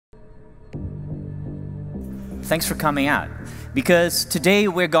Thanks for coming out. Because today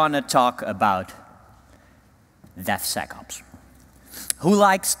we're going to talk about DevSecOps. Who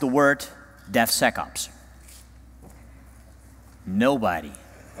likes the word DevSecOps? Nobody.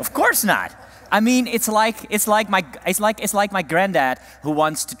 Of course not. I mean, it's like my granddad who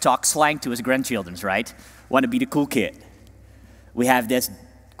wants to talk slang to his grandchildren, right? Want to be the cool kid. We have this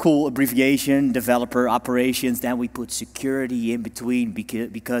cool abbreviation, developer operations, then we put security in between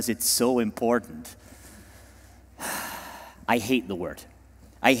because it's so important. I hate the word.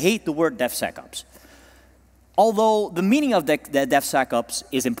 I hate the word DevSecOps. Although the meaning of the DevSecOps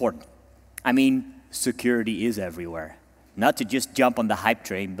is important. I mean, security is everywhere. Not to just jump on the hype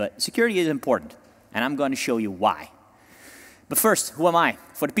train, but security is important. And I'm going to show you why. But first, who am I?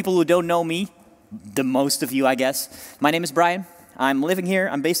 For the people who don't know me, the most of you, I guess, my name is Brian. I'm living here.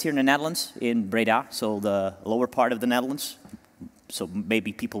 I'm based here in the Netherlands, in Breda, so the lower part of the Netherlands. So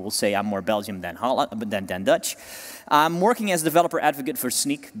maybe people will say I'm more Belgian than Dutch. I'm working as a developer advocate for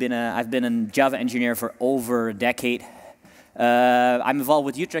Snyk. I've been a Java engineer for over a decade. I'm involved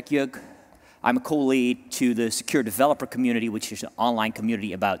with Utrecht UK. I'm a co-lead to the secure developer community, which is an online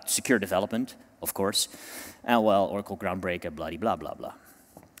community about secure development, of course. And well, Oracle Groundbreaker, blah, blah, blah, blah.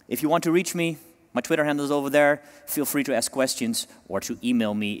 If you want to reach me, my Twitter handle is over there. Feel free to ask questions or to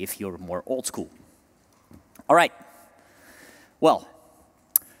email me if you're more old school. All right. Well,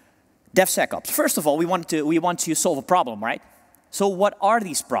 DevSecOps. First of all, we want to solve a problem, right? So what are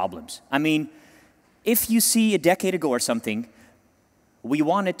these problems? I mean, if you see a decade ago or something, we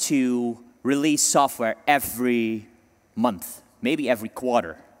wanted to release software every month, maybe every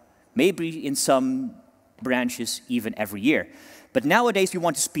quarter, maybe in some branches even every year. But nowadays, we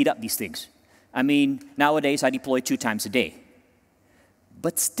want to speed up these things. I mean, nowadays, I deploy 2 times a day.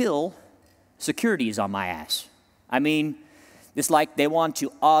 But still, security is on my ass. I mean, it's like they want to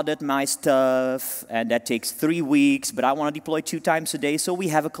audit my stuff, and that takes 3 weeks, but I want to deploy 2 times a day, so we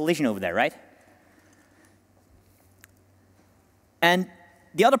have a collision over there, right? And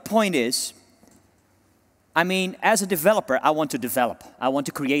the other point is, I mean, as a developer, I want to develop. I want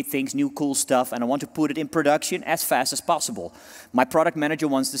to create things, new cool stuff, and I want to put it in production as fast as possible. My product manager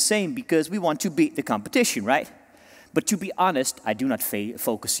wants the same because we want to beat the competition, right? But to be honest, I do not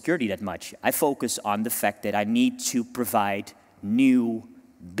focus security that much. I focus on the fact that I need to provide new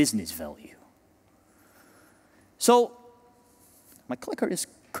business value. So, my clicker is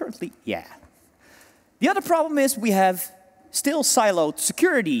currently, yeah. The other problem is we have still siloed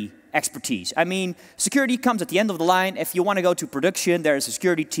security expertise. I mean, security comes at the end of the line. If you want to go to production, there is a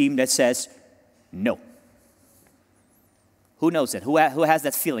security team that says no. Who knows that? Who has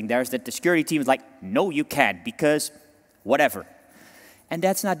that feeling? There's that the security team is like, no, you can't, because whatever. And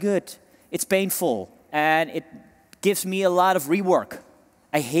that's not good. It's painful, and it gives me a lot of rework.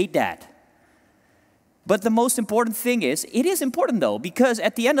 I hate that. But the most important thing is, it is important though, because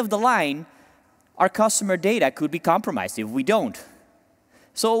at the end of the line, our customer data could be compromised if we don't.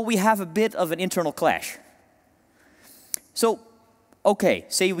 So we have a bit of an internal clash. So, okay,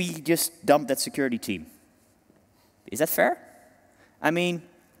 say we just dump that security team. Is that fair? I mean,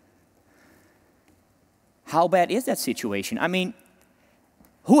 how bad is that situation? I mean,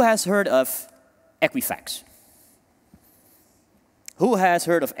 who has heard of Equifax? Who has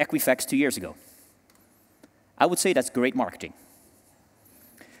heard of Equifax 2 years ago? I would say that's great marketing.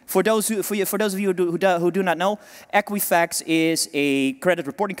 For those of you who do not know, Equifax is a credit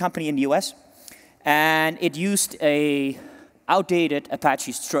reporting company in the US, and it used an outdated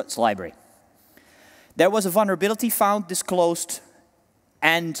Apache Struts library. There was a vulnerability found, disclosed,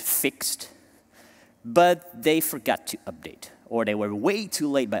 and fixed, but they forgot to update, or they were way too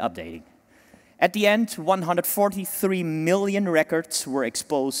late by updating. At the end, 143 million records were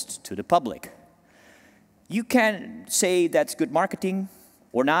exposed to the public. You can say that's good marketing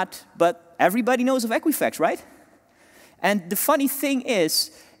or not, but everybody knows of Equifax, right? And the funny thing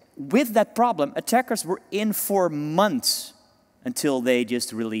is, with that problem, attackers were in for months until they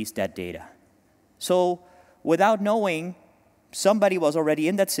just released that data. So without knowing, somebody was already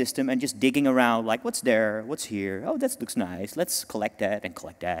in that system and just digging around, like, what's there, what's here? Oh, that looks nice. Let's collect that and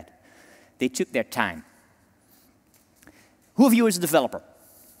collect that. They took their time. Who of you is a developer?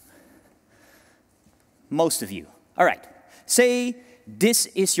 Most of you. All right. Say this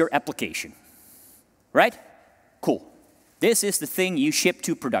is your application, right? Cool. This is the thing you ship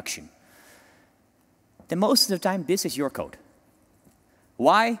to production. Then most of the time, this is your code.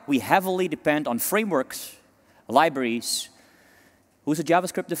 Why? We heavily depend on frameworks, libraries. Who's a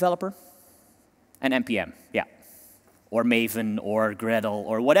JavaScript developer? And NPM, yeah. Or Maven, or Gradle,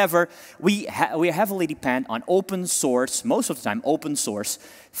 or whatever. We heavily depend on open source, most of the time open source,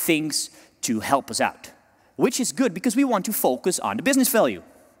 things to help us out. which is good because we want to focus on the business value,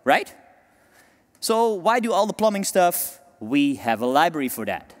 right? So why do all the plumbing stuff? We have a library for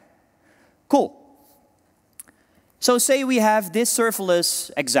that. Cool. So say we have this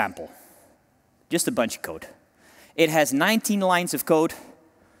serverless example, just a bunch of code. It has 19 lines of code,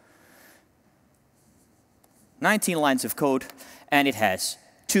 19 lines of code, and it has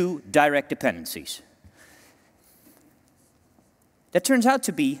 2 direct dependencies. That turns out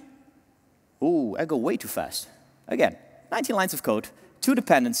to be, ooh, I go way too fast. Again, 19 lines of code, 2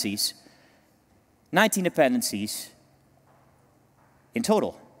 dependencies, 19 dependencies in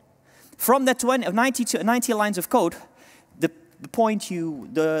total. From that 90 lines of code,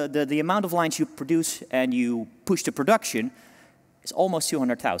 the amount of lines you produce and you push to production is almost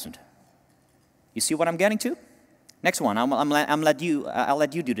 200,000. You see what I'm getting to? Next one, I'll let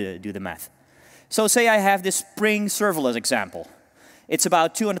you do the math. So say I have this Spring serverless example. It's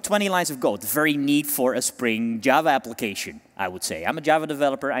about 220 lines of code, very neat for a Spring Java application, I would say. I'm a Java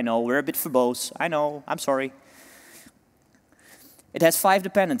developer, I know, we're a bit verbose, I know, I'm sorry. It has 5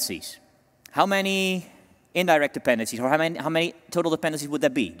 dependencies. How many indirect dependencies, or how many total dependencies would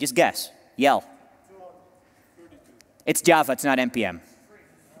that be? Just guess, yell. It's Java, it's not NPM.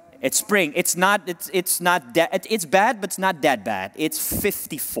 It's Spring, it's bad, but it's not that bad. It's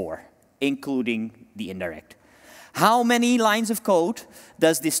 54, including the indirect. How many lines of code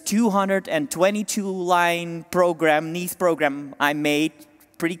does this 222-line program, neat program I made,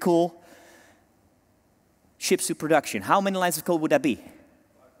 pretty cool, ships to production? How many lines of code would that be?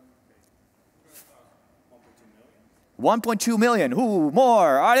 1.2 million. Ooh,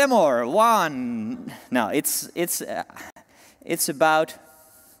 more. Are there more? 1. No, it's about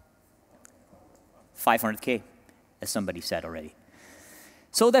 500K, as somebody said already.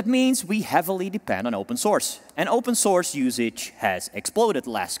 So that means we heavily depend on open source. And open source usage has exploded the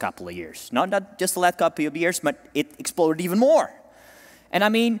last couple of years. Not just the last couple of years, but it exploded even more. And I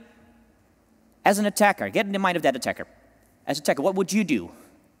mean, as an attacker, get in the mind of that attacker. As an attacker, what would you do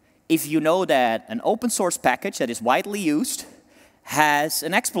if you know that an open source package that is widely used has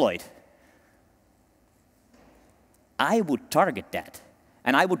an exploit? I would target that.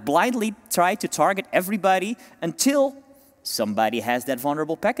 And I would blindly try to target everybody until somebody has that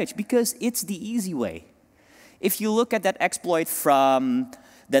vulnerable package, because it's the easy way. If you look at that exploit from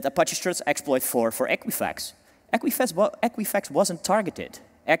that Apache Struts exploit for Equifax, Equifax wasn't targeted.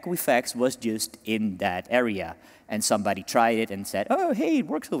 Equifax was just in that area, and somebody tried it and said, oh, hey, it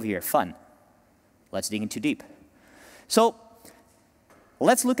works over here, fun. Let's dig in too deep. So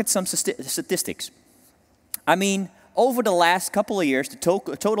let's look at some statistics. I mean, over the last couple of years, the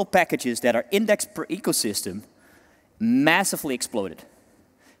total packages that are indexed per ecosystem massively exploded.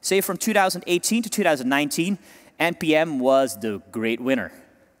 Say from 2018 to 2019, NPM was the great winner.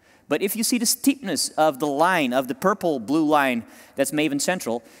 But if you see the steepness of the line, of the purple-blue line that's Maven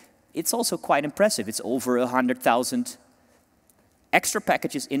Central, it's also quite impressive. It's over 100,000 extra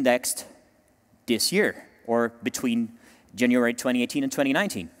packages indexed this year, or between January 2018 and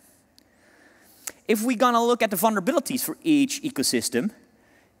 2019. If we're gonna look at the vulnerabilities for each ecosystem,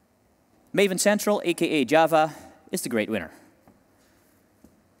 Maven Central, aka Java, is the great winner.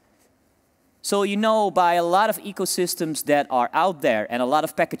 So you know, by a lot of ecosystems that are out there and a lot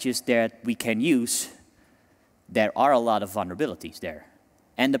of packages that we can use, there are a lot of vulnerabilities there.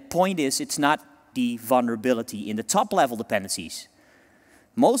 And the point is, it's not the vulnerability in the top-level dependencies.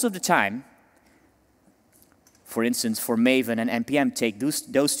 Most of the time, for instance, for Maven and NPM, take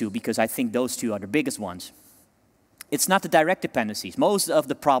those two, because I think those two are the biggest ones. It's not the direct dependencies. Most of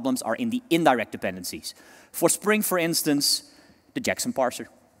the problems are in the indirect dependencies. For Spring, for instance, the Jackson parser.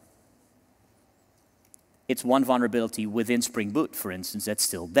 It's one vulnerability within Spring Boot, for instance, that's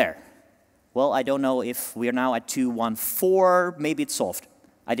still there. Well, I don't know if we are now at 2.1.4, maybe it's solved.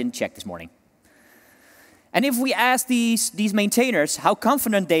 I didn't check this morning. And if we ask these maintainers how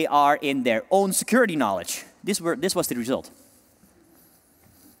confident they are in their own security knowledge, this was the result.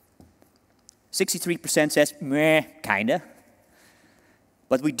 63% says, meh, kinda.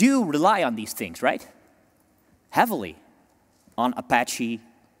 But we do rely on these things, right? Heavily on Apache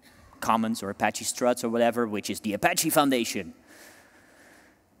Commons or Apache Struts or whatever, which is the Apache Foundation.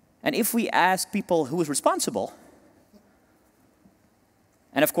 And if we ask people who is responsible,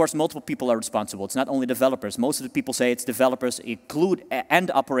 and of course multiple people are responsible, it's not only developers. Most of the people say it's developers include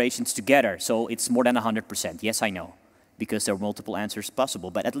and operations together, so it's more than 100%. Yes, I know, because there are multiple answers possible,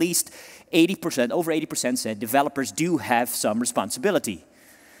 but at least 80%, over 80% said developers do have some responsibility.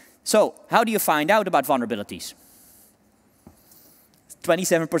 So how do you find out about vulnerabilities?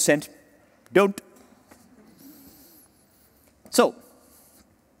 27% don't. So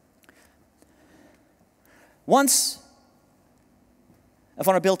Once a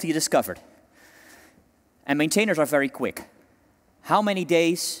vulnerability is discovered, and maintainers are very quick, how many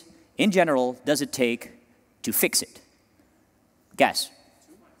days, in general, does it take to fix it? Guess.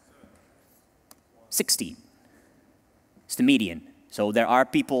 16. It's the median. So there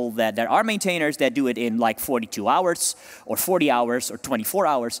are maintainers that do it in like 42 hours, or 40 hours, or 24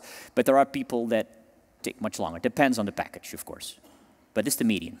 hours, but there are people that take much longer. Depends on the package, of course. But it's the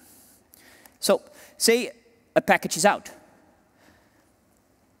median. So, say a package is out.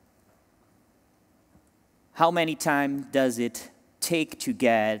 How many times does it take to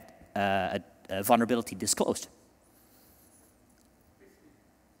get a vulnerability disclosed?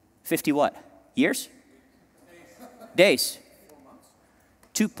 50 what? Years? Days.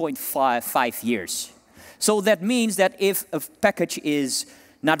 2.5 years. So that means that if a package is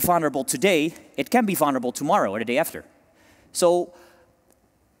not vulnerable today, it can be vulnerable tomorrow or the day after. So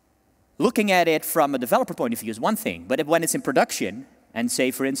looking at it from a developer point of view is one thing, but when it's in production, and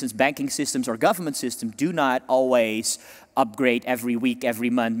say, for instance, banking systems or government systems do not always upgrade every week, every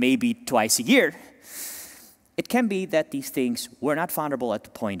month, maybe twice a year, it can be that these things were not vulnerable at the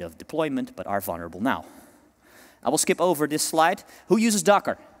point of deployment, but are vulnerable now. I will skip over this slide. Who uses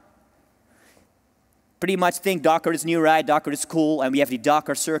Docker? Pretty much think Docker is new, right? Docker is cool, and we have the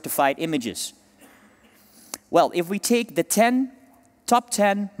Docker certified images. Well, if we take the top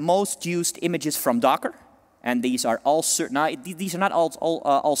 10 most used images from Docker, and these are all these are not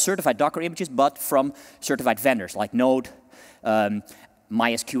all certified Docker images, but from certified vendors like Node, MySQL,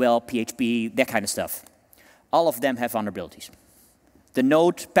 PHP, that kind of stuff. All of them have vulnerabilities. The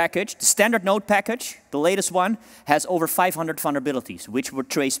Node package, the standard Node package, the latest one, has over 500 vulnerabilities, which were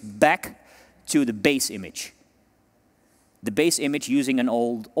traced back to the base image. The base image using an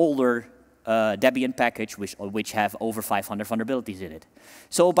older Debian package, which have over 500 vulnerabilities in it.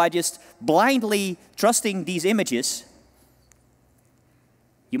 So by just blindly trusting these images,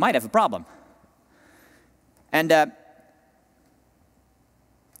 you might have a problem. And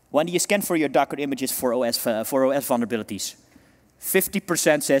when you scan for your Docker images for OS vulnerabilities,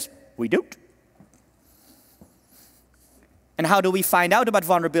 50% says, we don't. And how do we find out about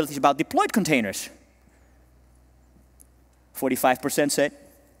vulnerabilities about deployed containers? 45% said,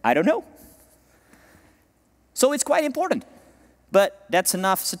 I don't know. So it's quite important. But that's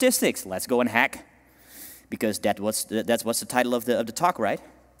enough statistics. Let's go and hack. Because that's what's the title of the talk, right?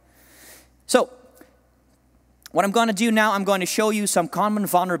 So what I'm going to do now, I'm going to show you some common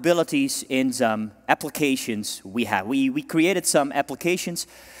vulnerabilities in some applications we have. We created some applications,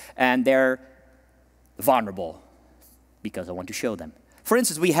 and they're vulnerable because I want to show them. For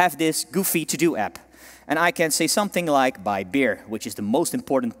instance, we have this goofy to-do app. And I can say something like buy beer, which is the most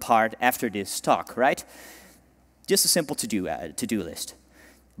important part after this talk, right? Just a simple to-do list.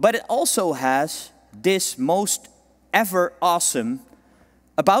 But it also has this most ever awesome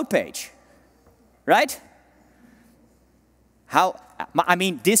about page, right? I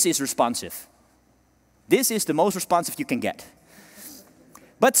mean, this is responsive. This is the most responsive you can get.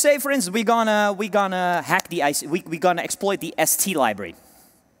 But say, for instance, we're gonna hack the we're gonna exploit the ST library.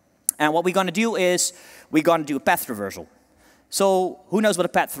 And what we're gonna do is we're gonna do a path traversal. So who knows what a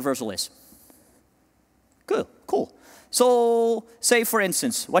path traversal is? Good, cool. So say, for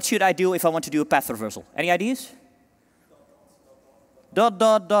instance, what should I do if I want to do a path traversal? Any ideas?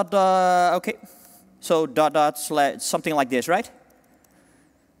 Okay. So something like this, right?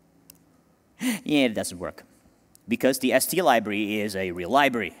 Yeah, it doesn't work. Because the ST library is a real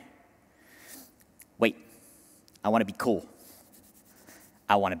library. Wait, I want to be cool.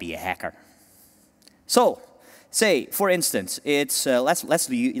 I want to be a hacker. So, say, for instance, it's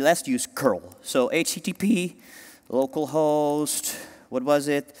let's use curl. So HTTP localhost, what was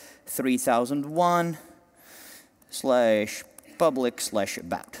it? 3001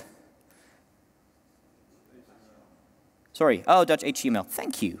 /public/about. Sorry, oh, .html.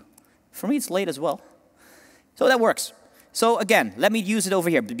 Thank you. For me, it's late as well. So that works. So again, let me use it over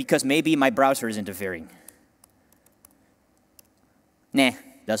here because maybe my browser is interfering. Nah,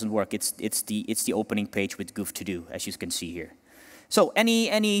 doesn't work. It's the opening page with goof to do, as you can see here. So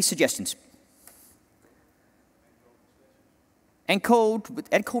any suggestions?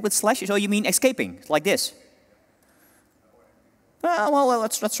 Encode with slashes. Oh, you mean escaping like this? Well,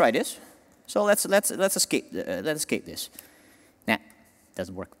 let's try this. So let's escape this. Nah,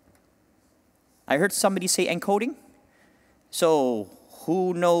 doesn't work. I heard somebody say encoding. So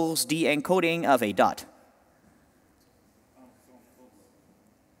who knows the encoding of a dot?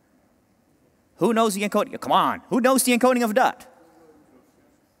 Who knows the encoding? Come on, who knows the encoding of a dot?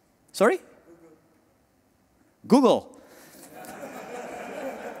 Sorry? Google.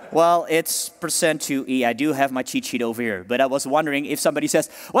 Well, it's %2e. I do have my cheat sheet over here. But I was wondering if somebody says,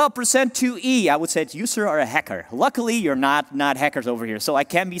 well, %2e, I would say you, sir, are a hacker. Luckily, you're not hackers over here. So I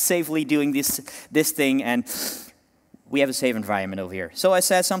can be safely doing this thing. And we have a safe environment over here. So I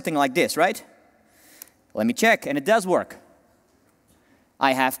said something like this, right? Let me check. And it does work.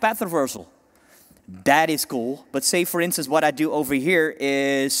 I have path reversal. That is cool. But say, for instance, what I do over here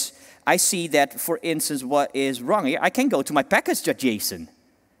is I see that, for instance, what is wrong here. I can go to my package.json.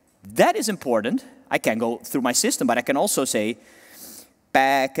 That is important. I can go through my system, but I can also say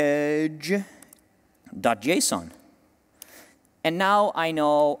package.json. And now I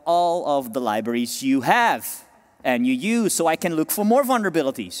know all of the libraries you have and you use, so I can look for more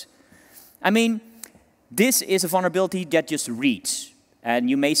vulnerabilities. I mean, this is a vulnerability that just reads.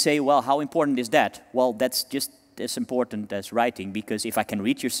 And you may say, well, how important is that? Well, that's just as important as writing, because if I can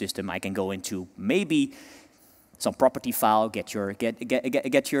read your system, I can go into maybe some property file, get your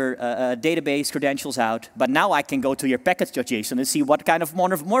database credentials out. But now I can go to your package.json and see what kind of more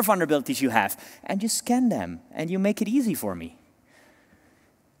vulnerabilities you have, and just scan them, and you make it easy for me.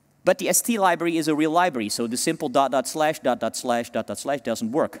 But the ST library is a real library, so the simple ..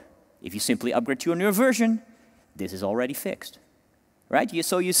 doesn't work. If you simply upgrade to a newer version, this is already fixed. Right?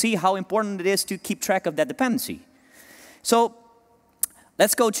 So you see how important it is to keep track of that dependency. So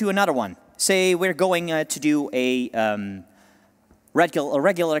let's go to another one. Say we're going to do a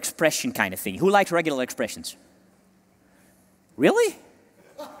regular expression kind of thing. Who likes regular expressions? Really?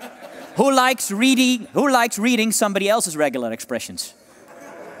 Who likes reading somebody else's regular expressions?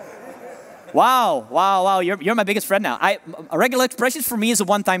 Wow, wow, wow, you're my biggest friend now. Regular expressions for me is a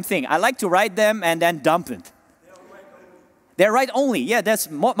one-time thing. I like to write them and then dump it. They're write-only. Yeah,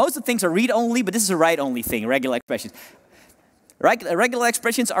 most of the things are read-only, but this is a write-only thing, regular expressions. Regular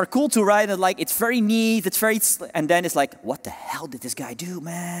expressions are cool to write, and like it's very neat, and then it's like, what the hell did this guy do,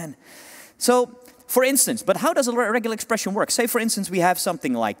 man? So, for instance, but how does a regular expression work? Say, for instance, we have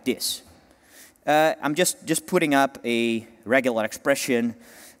something like this. I'm just putting up a regular expression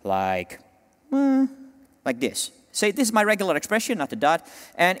like this. Say this is my regular expression, not the dot,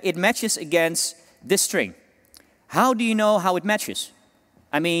 and it matches against this string. How do you know how it matches?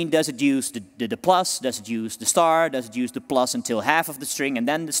 I mean, does it use the plus? Does it use the star? Does it use the plus until half of the string and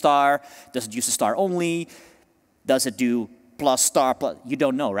then the star? Does it use the star only? Does it do plus star plus? You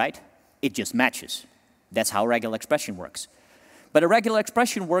don't know, right? It just matches. That's how regular expression works. But a regular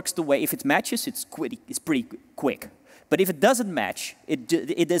expression works the way, if it matches, it's pretty quick. But if it doesn't match,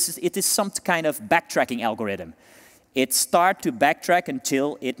 it is some kind of backtracking algorithm. It starts to backtrack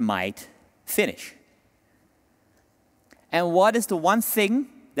until it might finish. And what is the one thing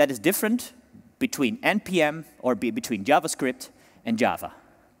that is different between NPM or between JavaScript and Java?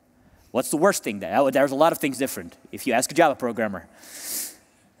 What's the worst thing there? There's a lot of things different if you ask a Java programmer.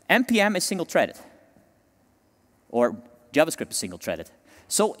 NPM is single-threaded, or JavaScript is single-threaded.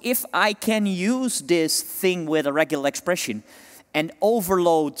 So if I can use this thing with a regular expression and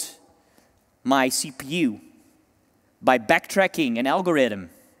overload my CPU by backtracking an algorithm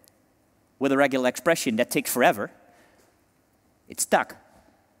with a regular expression that takes forever, it's stuck.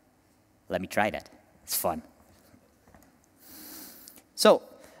 Let me try that. It's fun. So,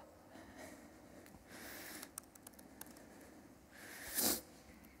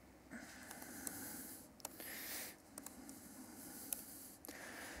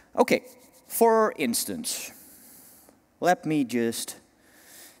 okay, for instance, let me just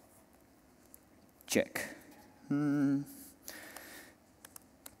check. Let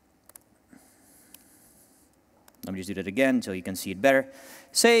me just do that again so you can see it better.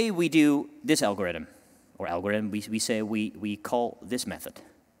 Say we do this algorithm, or algorithm, we call this method,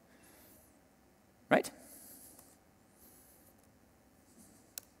 right?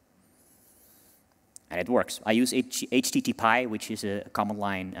 And it works. I use HTTP, which is a command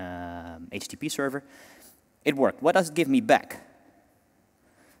line HTTP server. It worked. What does it give me back?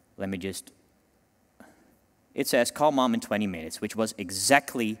 Let me just, it says call mom in 20 minutes, which was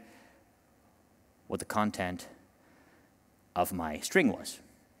exactly what the content of my string was.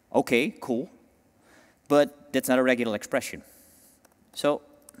 Okay, cool. But that's not a regular expression. So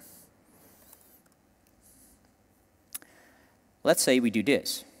let's say we do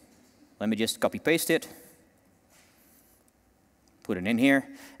this. Let me just copy paste it. Put it in here.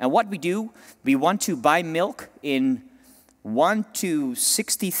 And what we do, we want to buy milk in 1 to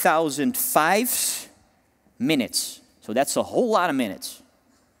 60,005 minutes. So that's a whole lot of minutes.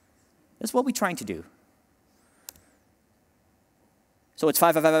 That's what we're trying to do. So it's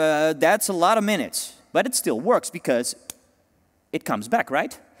 5, that's a lot of minutes. But it still works because it comes back,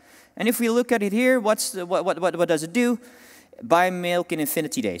 right? And if we look at it here, what does it do? Buy milk in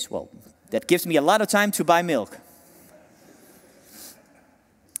infinity days. Well, that gives me a lot of time to buy milk.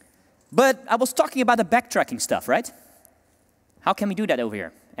 But I was talking about the backtracking stuff, right? How can we do that over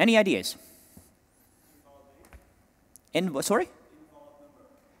here? Any ideas? Sorry?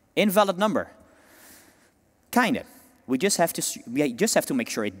 Invalid number. Kinda. We just have to make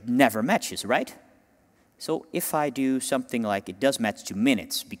sure it never matches, right? So if I do something like it does match to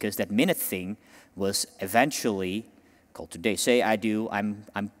minutes, because that minute thing was eventually called today. Say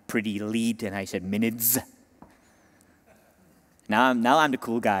I'm pretty lead and I said minutes. Now I'm the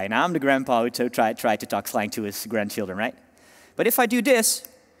cool guy. Now I'm the grandpa who tried to talk slang to his grandchildren, right? But if I do this,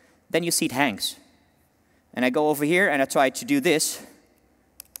 then you see it hangs. And I go over here and I try to do this.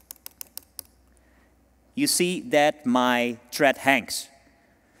 You see that my thread hangs.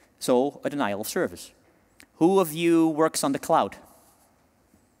 So a denial of service. Who of you works on the cloud?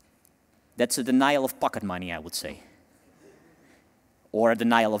 That's a denial of pocket money, I would say. Or a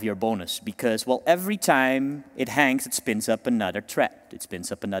denial of your bonus. Because, well, every time it hangs, it spins up another thread. It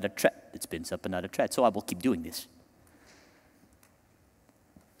spins up another thread. It spins up another thread. So I will keep doing this.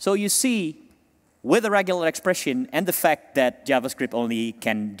 So you see, with a regular expression and the fact that JavaScript only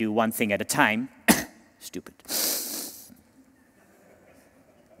can do one thing at a time, stupid.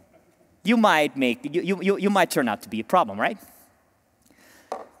 You might turn out to be a problem, right?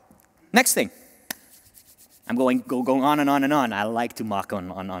 Next thing. I'm going on and on and on. I like to mock on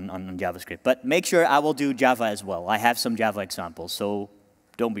JavaScript. But make sure I will do Java as well. I have some Java examples, so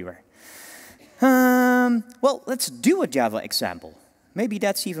don't be worried. Well, let's do a Java example. Maybe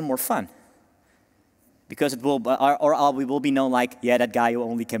that's even more fun. Because it will, we will be known like, yeah, that guy who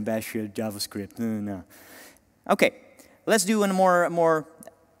only can bash JavaScript. No. Okay, let's do a more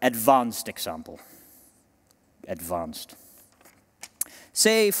advanced example. Advanced.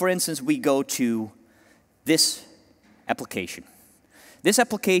 Say, for instance, we go to this application. This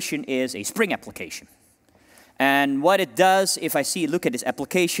application is a Spring application. And what it does, if I look at this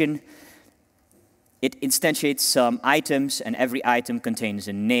application, it instantiates some items, and every item contains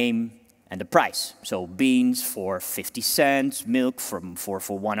a name and a price. So beans for 50 cents, milk for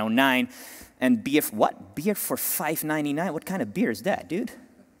 109, and beer, what? Beer for 5.99? What kind of beer is that, dude?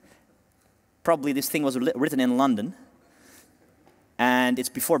 Probably this thing was written in London. And it's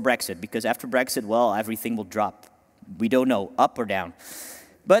before Brexit, because after Brexit, well, everything will drop. We don't know, up or down.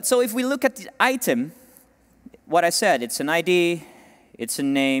 But so if we look at the item, what I said, it's an ID, it's a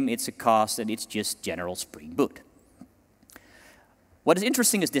name, it's a cost, and it's just general Spring Boot. What is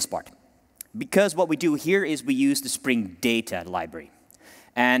interesting is this part. Because what we do here is we use the Spring Data library.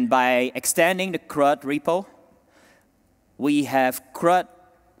 And by extending the CRUD repo, we have CRUD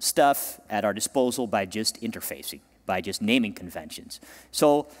stuff at our disposal by just interfacing, by just naming conventions.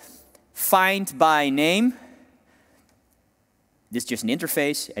 So find by name, this is just an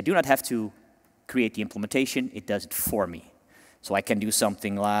interface. I do not have to create the implementation. It does it for me. So I can do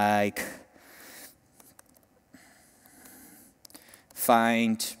something like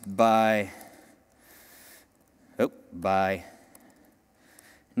find by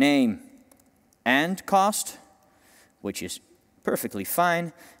name and cost, which is perfectly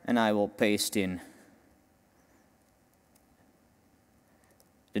fine, and I will paste in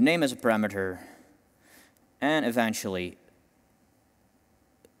the name as a parameter, and eventually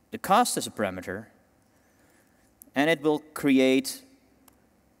the cost as a parameter, and it will create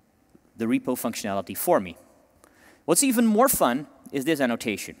the repo functionality for me. What's even more fun is this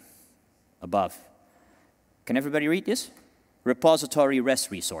annotation above. Can everybody read this? Repository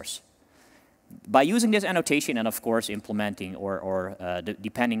REST resource. By using this annotation and, of course, implementing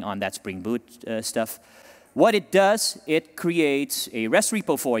depending on that Spring Boot stuff, what it does, it creates a REST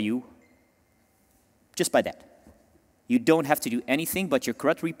repo for you just by that. You don't have to do anything, but your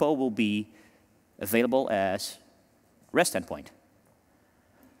CRUD repo will be available as REST endpoint.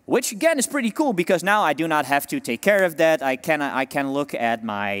 Which, again, is pretty cool, because now I do not have to take care of that. I can look at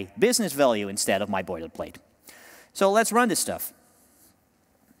my business value instead of my boilerplate. So let's run this stuff.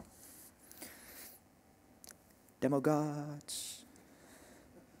 Demo gods.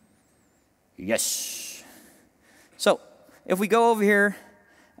 Yes. So if we go over here,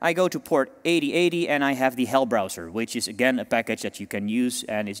 I go to port 8080, and I have the Hell browser, which is, again, a package that you can use,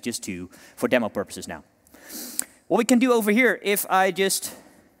 and it's just for demo purposes now. What we can do over here, if I just,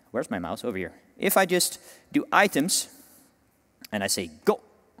 where's my mouse? Over here. If I just do items, and I say go,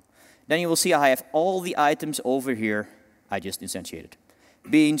 then you will see I have all the items over here I just instantiated.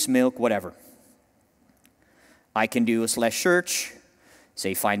 Beans, milk, whatever. I can do a /search,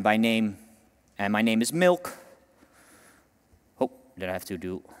 say find by name, and my name is milk. Oh, then I have to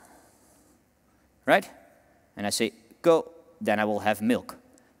do, right? And I say go, then I will have milk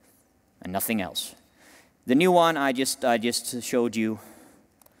and nothing else. The new one I just showed you.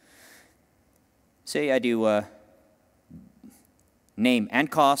 Say I do name and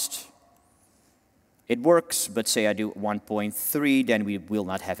cost. It works, but say I do 1.3, then we will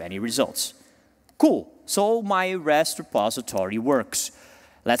not have any results. Cool, so my REST repository works.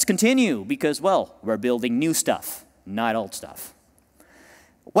 Let's continue, because, well, we're building new stuff, not old stuff.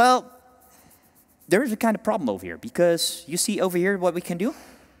 Well, there is a kind of problem over here, because you see over here what we can do?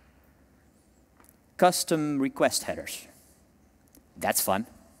 Custom request headers. That's fun.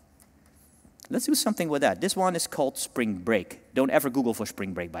 Let's do something with that. This one is called Spring Break. Don't ever Google for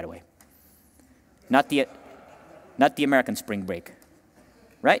Spring Break, by the way. Not the American Spring Break,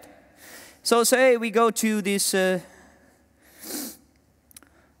 right? So say we go to this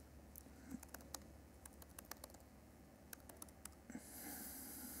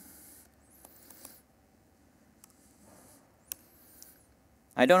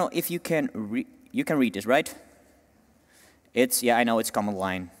I don't know if you can read this, right? It's, yeah, I know it's command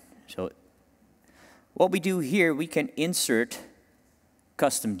line. So what we do here, we can insert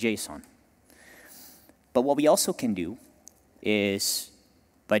custom JSON. But what we also can do is,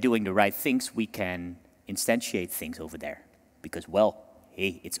 by doing the right things, we can instantiate things over there. Because, well,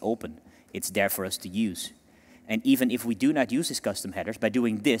 hey, it's open. It's there for us to use. And even if we do not use these custom headers, by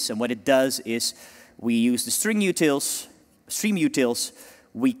doing this, and what it does is we use the stream utils,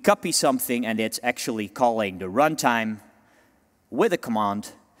 we copy something, and it's actually calling the runtime with a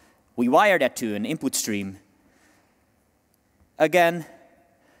command. We wire that to an input stream. Again,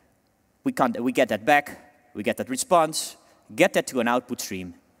 we get that back, we get that response, get that to an output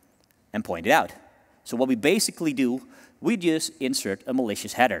stream, and point it out. So what we basically do, we just insert a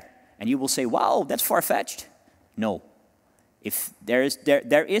malicious header. And you will say, wow, that's far-fetched. No. If there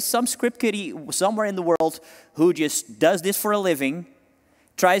is some script kiddie somewhere in the world who just does this for a living,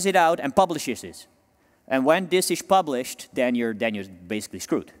 tries it out, and publishes it. And when this is published, then you're basically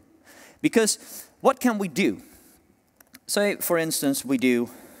screwed. Because what can we do? Say, for instance, we do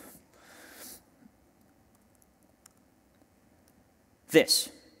this,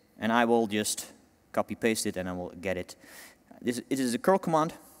 and I will just copy paste it and I will get it. It is a curl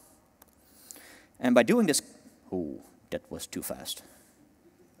command, and by doing this, oh, that was too fast.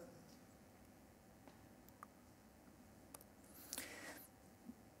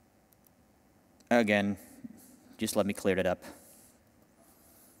 Again, just let me clear that up.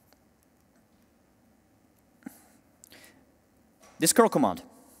 This curl command,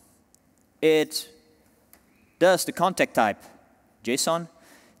 it does the contact type JSON,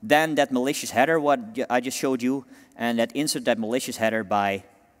 then that malicious header, what I just showed you, and that insert that malicious header by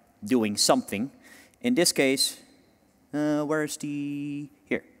doing something. In this case, where's the,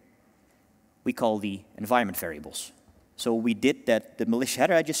 here. We call the environment variables. So we did that, the malicious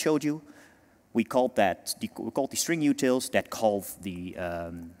header I just showed you, we called the string utils that called the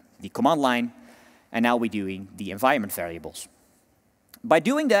command line, and now we're doing the environment variables. By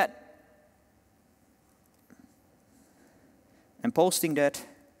doing that, and posting that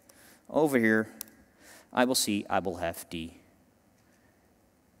over here, I will have the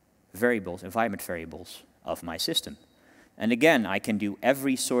variables, environment variables of my system. And again, I can do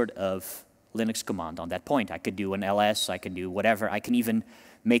every sort of Linux command on that point. I could do an ls, I can do whatever. I can even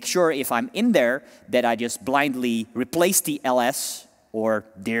make sure if I'm in there that I just blindly replace the ls or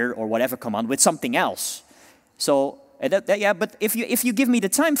dir or whatever command with something else. So yeah, but if you give me the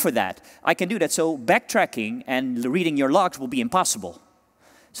time for that, I can do that. So backtracking and reading your logs will be impossible.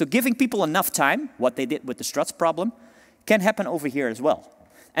 So giving people enough time, what they did with the struts problem, can happen over here as well.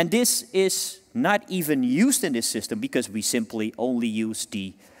 And this is not even used in this system because we simply only use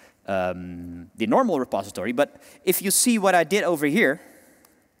the normal repository. But if you see what I did over here,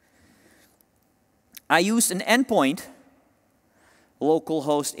 I used an endpoint,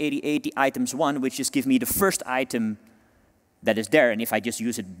 localhost 8080 items 1, which just gives me the first item that is there. And if I just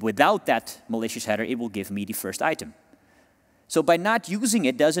use it without that malicious header, it will give me the first item. So by not using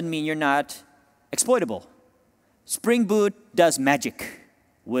it doesn't mean you're not exploitable. Spring Boot does magic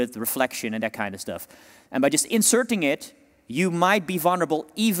with reflection and that kind of stuff. And by just inserting it, you might be vulnerable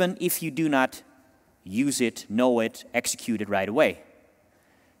even if you do not use it, know it, execute it right away.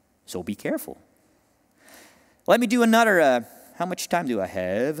 So be careful. Let me do another, how much time do I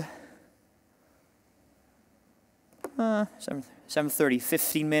have? 7:30,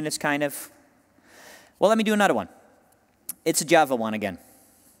 15 minutes kind of. Well, let me do another one. It's a JavaOne again.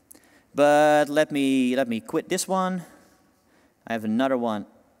 But let me quit this one. I have another one,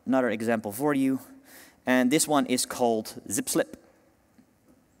 another example for you. And this one is called zip slip.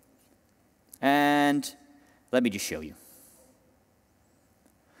 And let me just show you.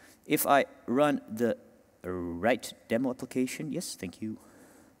 if I run the right demo application, yes, thank you.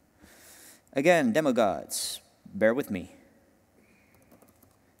 Again, demo gods, bear with me.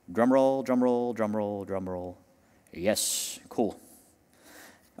 Drum roll, drum roll, drum roll, drum roll. Yes, cool.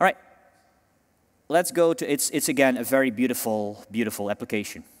 All right, let's go to, it's again a very beautiful, beautiful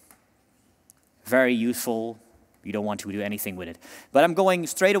application. Very useful. You don't want to do anything with it. But I'm going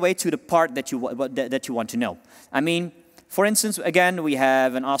straight away to the part that you want to know. I mean, for instance, again, we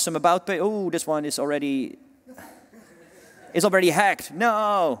have an awesome about page. Oh, this one is already hacked.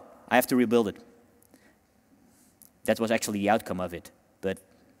 No, I have to rebuild it. That was actually the outcome of it, but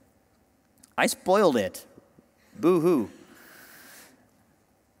I spoiled it. Boo-hoo.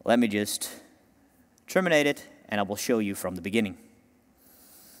 Let me just terminate it, and I will show you from the beginning.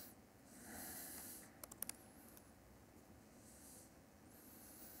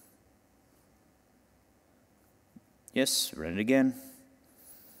 Yes, run it again.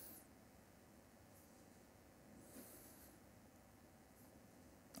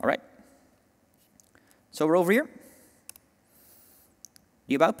 All right. So we're over here.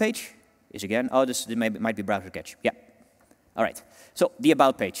 The About page is again, oh, this might be browser catch. Yeah. All right. So the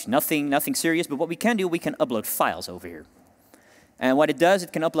About page, nothing serious, but what we can do, we can upload files over here. And what it does,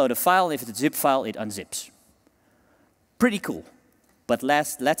 it can upload a file. If it's a zip file, it unzips. Pretty cool. But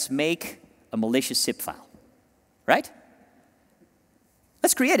let's make a malicious zip file. Right?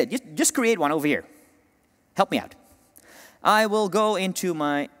 Let's create it. Just create one over here. Help me out. I will go into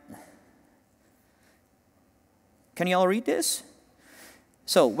my... Can you all read this?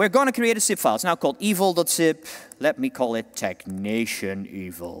 So we're going to create a zip file. It's now called evil.zip. Let me call it TEQnation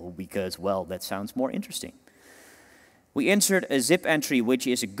evil because, well, that sounds more interesting. We insert a zip entry, which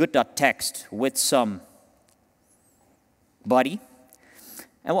is a good.txt with some body.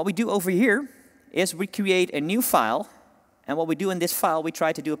 And what we do over here is we create a new file, and what we do in this file, we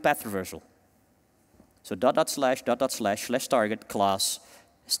try to do a path reversal. So ////target class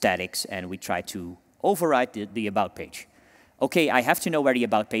statics, and we try to override the About page. Okay, I have to know where the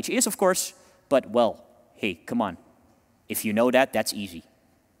About page is, of course, but well, hey, come on. If you know that, that's easy.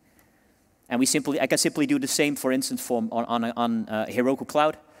 And I can simply do the same, for instance, on Heroku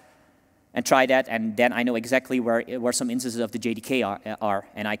Cloud, and try that, and then I know exactly where some instances of the JDK are,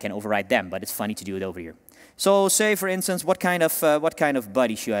 and I can override them. But it's funny to do it over here. So, say for instance, what kind of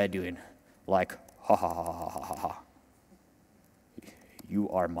body should I do in? Like, ha ha ha ha ha ha ha. You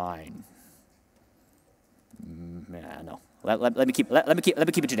are mine. No. Let me keep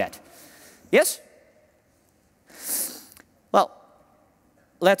it to that. Yes. Well,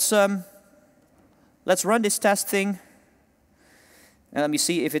 let's run this test thing. And let me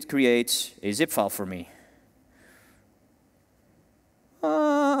see if it creates a zip file for me.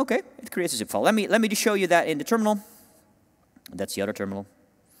 Okay, it creates a zip file. Let me just show you that in the terminal. That's the other terminal.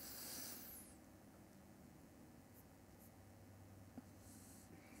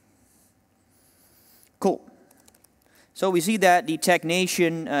 Cool. So we see that the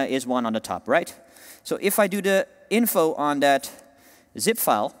TEQnation is one on the top, right? So if I do the info on that zip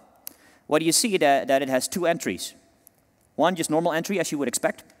file, what do you see? That it has two entries. One just normal entry, as you would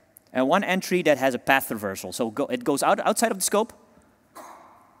expect, and one entry that has a path reversal. So it goes outside of the scope,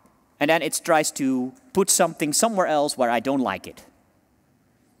 and then it tries to put something somewhere else where I don't like it.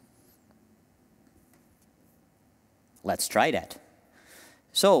 Let's try that.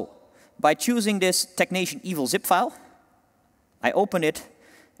 So by choosing this TEQnation evil zip file, I open it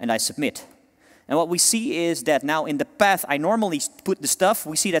and I submit. And what we see is that now in the path I normally put the stuff,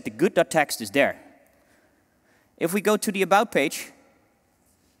 we see that the good.txt is there. If we go to the About page,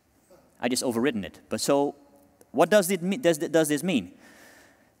 I just overwritten it. But so, what does this mean?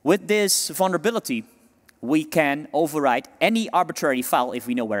 With this vulnerability, we can override any arbitrary file if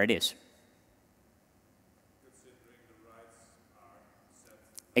we know where it is. Considering the rights are set.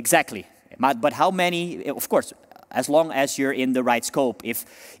 Exactly. But how many, of course, as long as you're in the right scope.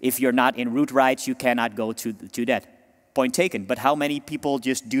 If you're not in root rights, you cannot go to that. Point taken. But how many people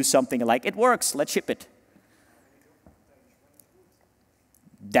just do something like, it works, let's ship it?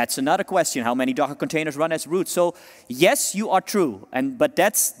 That's another question, how many Docker containers run as root. So yes, you are true, but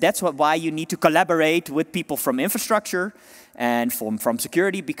that's why you need to collaborate with people from infrastructure and from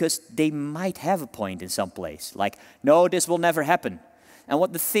security, because they might have a point in some place. Like, no, this will never happen. And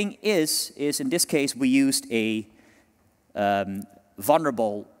what the thing is in this case, we used a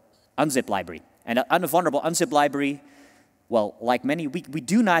vulnerable unzip library. And a vulnerable unzip library, well, like many, we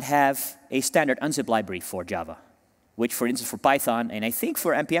do not have a standard unzip library for Java, which, for instance, for Python, and I think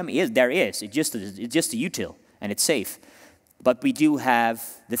for NPM, there is. It's just a util, and it's safe. But we do have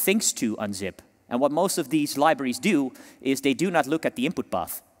the things to unzip. And what most of these libraries do is they do not look at the input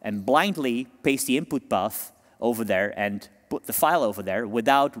path. and blindly paste the input path over there and put the file over there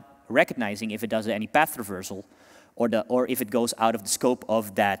without recognizing if it does any path reversal or if it goes out of the scope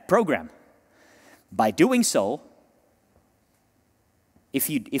of that program. By doing so, if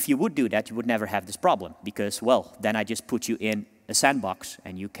you would do that, you would never have this problem because, well, then I just put you in a sandbox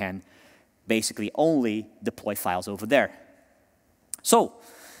and you can basically only deploy files over there. So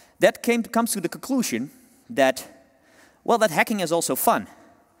that comes to the conclusion that, well, that hacking is also fun.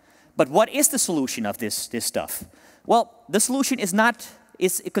 But what is the solution of this stuff? Well, the solution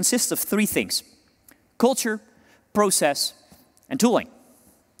it consists of three things: culture, process, and tooling.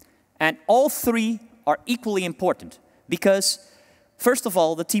 And all three are equally important because, first of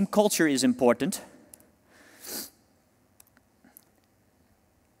all, the team culture is important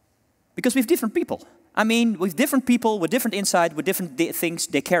because we have different people. I mean, with different people, with different insight, with different things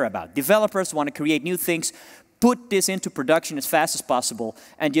they care about. Developers want to create new things, put this into production as fast as possible,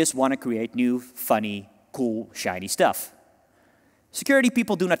 and just want to create new, funny, cool, shiny stuff. Security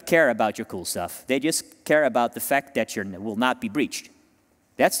people do not care about your cool stuff. They just care about the fact that you will not be breached.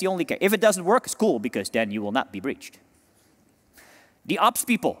 That's the only care. If it doesn't work, it's cool, because then you will not be breached. The ops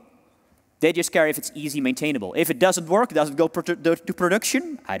people, they just care if it's easy maintainable. If it doesn't work, it doesn't go to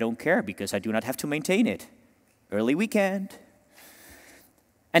production, I don't care, because I do not have to maintain it. Early weekend.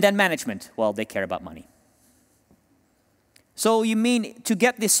 And then management, well, they care about money. So you mean to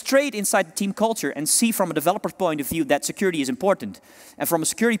get this straight inside the team culture and see from a developer's point of view that security is important, and from a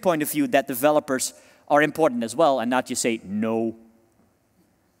security point of view that developers are important as well, and not just say no,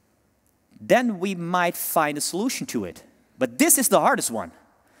 then we might find a solution to it. But this is the hardest one.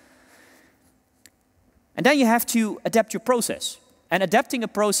 And then you have to adapt your process. And adapting a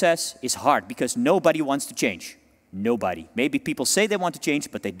process is hard because nobody wants to change. Nobody. Maybe people say they want to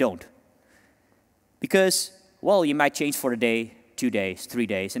change, but they don't. Because, well, you might change for a day, 2 days, 3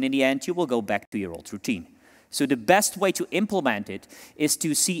 days, and in the end, you will go back to your old routine. So the best way to implement it is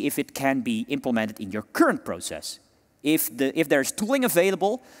to see if it can be implemented in your current process. If there's tooling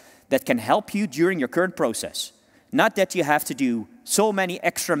available that can help you during your current process. Not that you have to do so many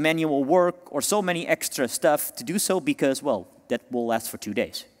extra manual work or so many extra stuff to do so because, well, that will last for 2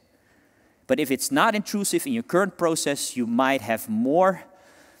 days. But if it's not intrusive in your current process, you might have more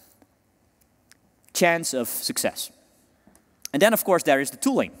chance of success. And then, of course, there is the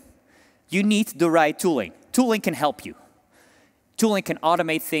tooling. You need the right tooling. Tooling can help you. Tooling can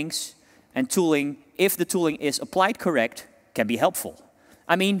automate things, and tooling, if the tooling is applied correct, can be helpful.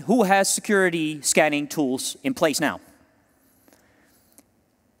 I mean, who has security scanning tools in place now?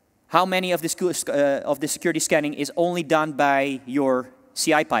 How many of the security scanning is only done by your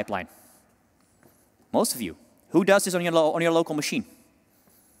CI pipeline? Most of you. Who does this on your local machine?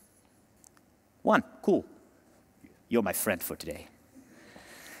 One. Cool. You're my friend for today.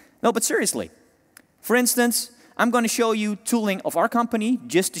 No, but seriously. For instance, I'm going to show you tooling of our company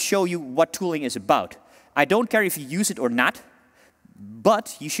just to show you what tooling is about. I don't care if you use it or not,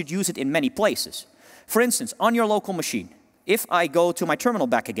 but you should use it in many places. For instance, on your local machine, if I go to my terminal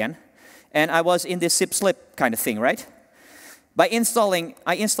back again, and I was in this zip-slip kind of thing, right? I installed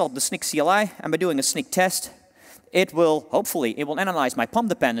the Snyk CLI, and by doing a Snyk test, hopefully, it will analyze my POM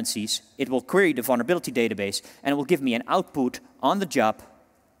dependencies, it will query the vulnerability database, and it will give me an output on the job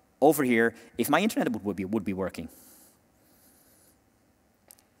over here if my internet would be working.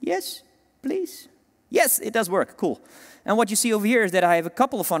 Yes, please? Yes, it does work, cool. And what you see over here is that I have a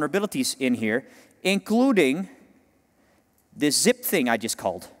couple of vulnerabilities in here, including this zip thing I just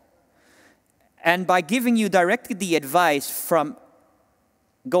called. And by giving you directly the advice from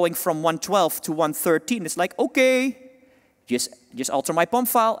going from 112 to 113, it's like, okay, just alter my POM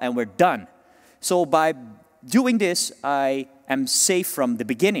file and we're done. So by doing this, I am safe from the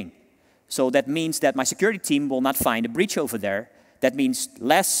beginning. So that means that my security team will not find a breach over there. That means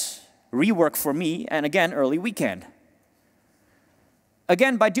less rework for me, and again, early weekend.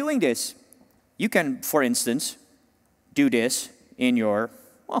 Again, by doing this, you can, for instance, do this in your,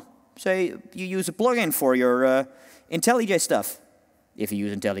 well, say you use a plugin for your IntelliJ stuff, if you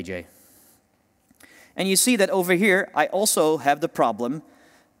use IntelliJ. And you see that over here, I also have the problem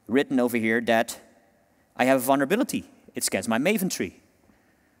written over here that I have a vulnerability. It scans my Maven tree.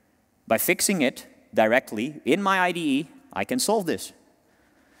 By fixing it directly in my IDE, I can solve this.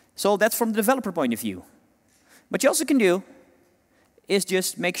 So that's from the developer point of view. What you also can do is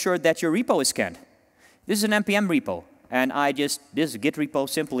just make sure that your repo is scanned. This is an NPM repo, and this is a Git repo.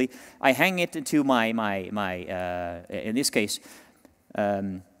 Simply, I hang it into my in this case,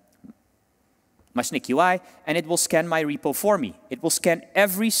 my Snyk UI, and it will scan my repo for me. It will scan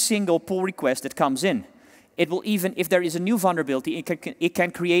every single pull request that comes in. It will even, if there is a new vulnerability, it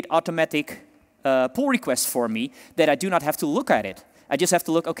can create automatic pull requests for me that I do not have to look at it. I just have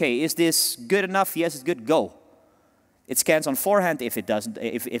to look, okay, is this good enough? Yes, it's good, go. It scans on forehand if it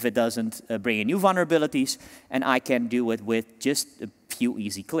doesn't bring in new vulnerabilities, and I can do it with just a few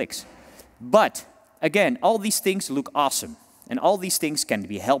easy clicks. But again, all these things look awesome, and all these things can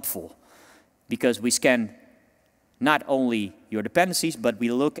be helpful because we scan not only your dependencies, but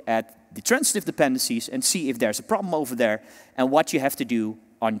we look at the transitive dependencies and see if there's a problem over there and what you have to do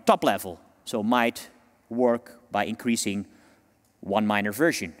on top level. So might work by increasing one minor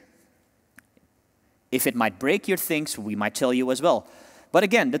version. If it might break your things, we might tell you as well. But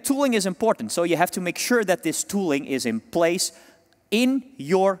again, the tooling is important, so you have to make sure that this tooling is in place in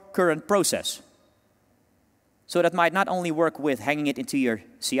your current process. So that might not only work with hanging it into your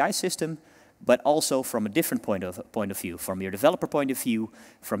CI system, but also from a different point of view, from your developer point of view,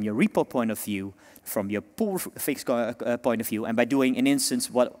 from your repo point of view, from your pull fix point of view. And by doing an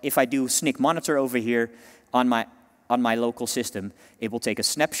instance, what if I do Snyk monitor over here on my local system, it will take a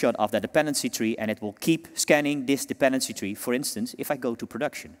snapshot of that dependency tree and it will keep scanning this dependency tree, for instance, if I go to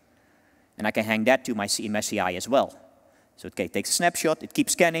production. And I can hang that to my CI as well. So it takes a snapshot, it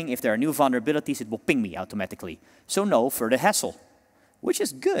keeps scanning. If there are new vulnerabilities, it will ping me automatically. So no further hassle, which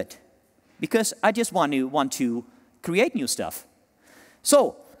is good, because I just want to create new stuff.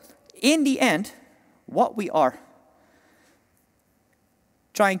 So in the end, what we are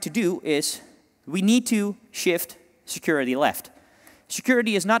trying to do is we need to shift security left.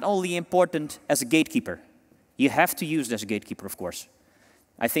 Security is not only important as a gatekeeper. You have to use it as a gatekeeper, of course.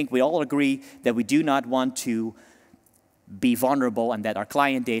 I think we all agree that we do not want to be vulnerable and that our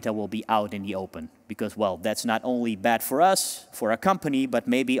client data will be out in the open. Because, well, that's not only bad for us, for our company, but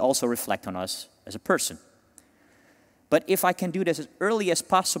maybe also reflect on us as a person. But if I can do this as early as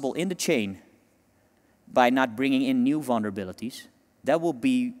possible in the chain by not bringing in new vulnerabilities, that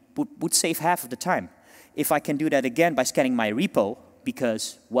would save half of the time. If I can do that again by scanning my repo,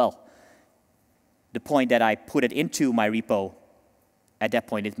 because, well, the point that I put it into my repo, at that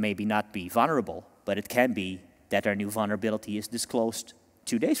point it may not be vulnerable, but it can be that our new vulnerability is disclosed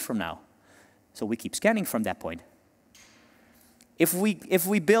 2 days from now. So we keep scanning from that point. If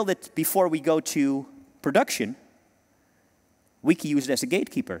we build it before we go to production, we can use it as a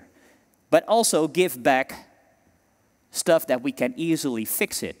gatekeeper, but also give back stuff that we can easily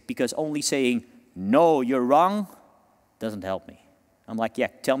fix it, because only saying, no, you're wrong, doesn't help me. I'm like, yeah,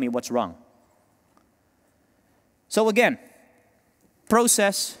 tell me what's wrong. So again,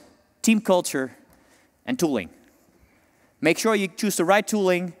 process, team culture, and tooling. Make sure you choose the right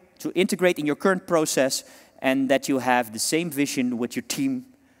tooling to integrate in your current process and that you have the same vision with your team.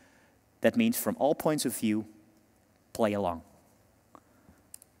 That means from all points of view, play along.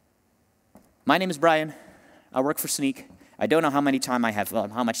 My name is Brian. I work for Snyk. I don't know how much time I have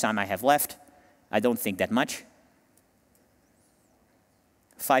left. I don't think that much.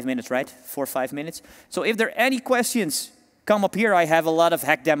 5 minutes, right? 4 or 5 minutes. So if there are any questions, come up here. I have a lot of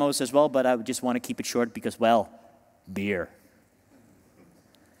hack demos as well, but I just want to keep it short because, well, beer.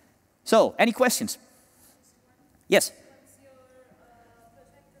 So, any questions? Yes?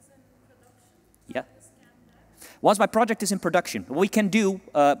 Yeah. Once my project is in production, what we can do,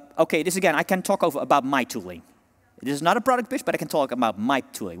 okay, this again, I can talk about my tooling. This is not a product pitch, but I can talk about my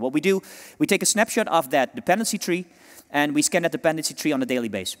tooling. What we do, we take a snapshot of that dependency tree, and we scan that dependency tree on a daily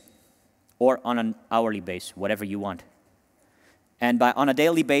basis, or on an hourly basis, whatever you want. And on a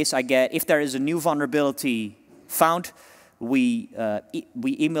daily basis, I get, if there is a new vulnerability found, we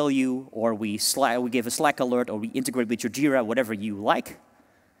email you, or we give a Slack alert, or we integrate with your Jira, whatever you like,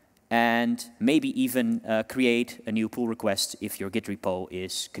 and maybe even create a new pull request if your Git repo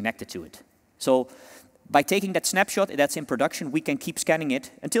is connected to it. So by taking that snapshot that's in production, we can keep scanning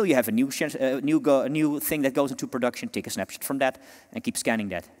it until you have a new thing that goes into production. Take a snapshot from that and keep scanning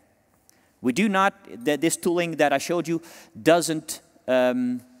that. We do not, this tooling that I showed you doesn't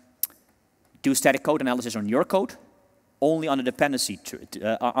do static code analysis on your code, only on the dependency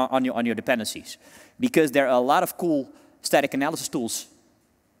on your dependencies, because there are a lot of cool static analysis tools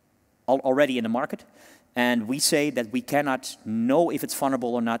already in the market, and we say that we cannot know if it's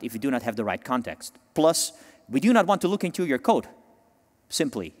vulnerable or not if we do not have the right context. Plus, we do not want to look into your code,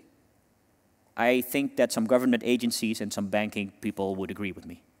 simply. I think that some government agencies and some banking people would agree with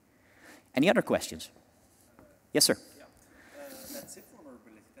me. Any other questions? Yes, sir. Yeah. That zip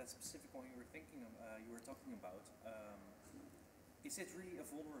vulnerability, that specific one you were talking about, is it really a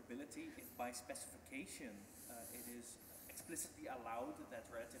vulnerability if by specification it is explicitly allowed that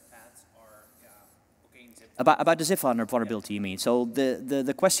relative paths are contain zip. About the zip vulnerability, you mean? So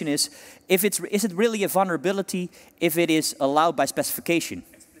the question is is it really a vulnerability if it is allowed by specification?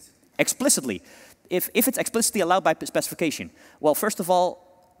 Explicitly. If it's explicitly allowed by specification. Well, first of all,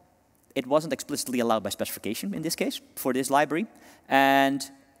 it wasn't explicitly allowed by specification in this case, for this library. And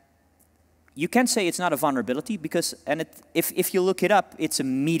you can say it's not a vulnerability because, if you look it up, it's a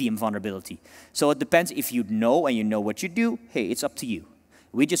medium vulnerability. So it depends if you know and you know what you do, hey, it's up to you.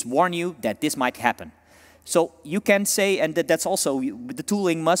 We just warn you that this might happen. So you can say, and that's also, the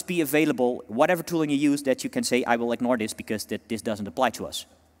tooling must be available, whatever tooling you use, that you can say, I will ignore this because this doesn't apply to us.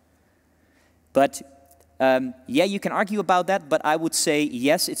 But yeah, you can argue about that, but I would say,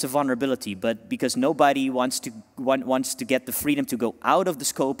 yes, it's a vulnerability, but because nobody wants to get the freedom to go out of the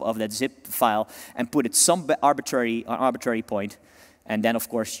scope of that zip file and put it some arbitrary point, and then, of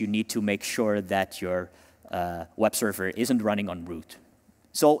course, you need to make sure that your web server isn't running on root.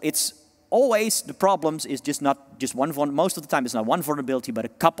 So it's always, the problems is just not just one, most of the time it's not one vulnerability, but a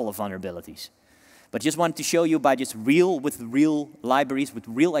couple of vulnerabilities. But just wanted to show you by just with real libraries, with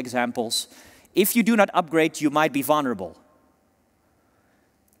real examples. If you do not upgrade, you might be vulnerable.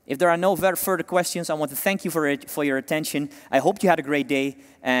 If there are no further questions, I want to thank you for your attention. I hope you had a great day.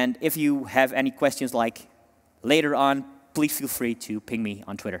 And if you have any questions like later on, please feel free to ping me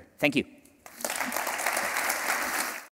on Twitter. Thank you.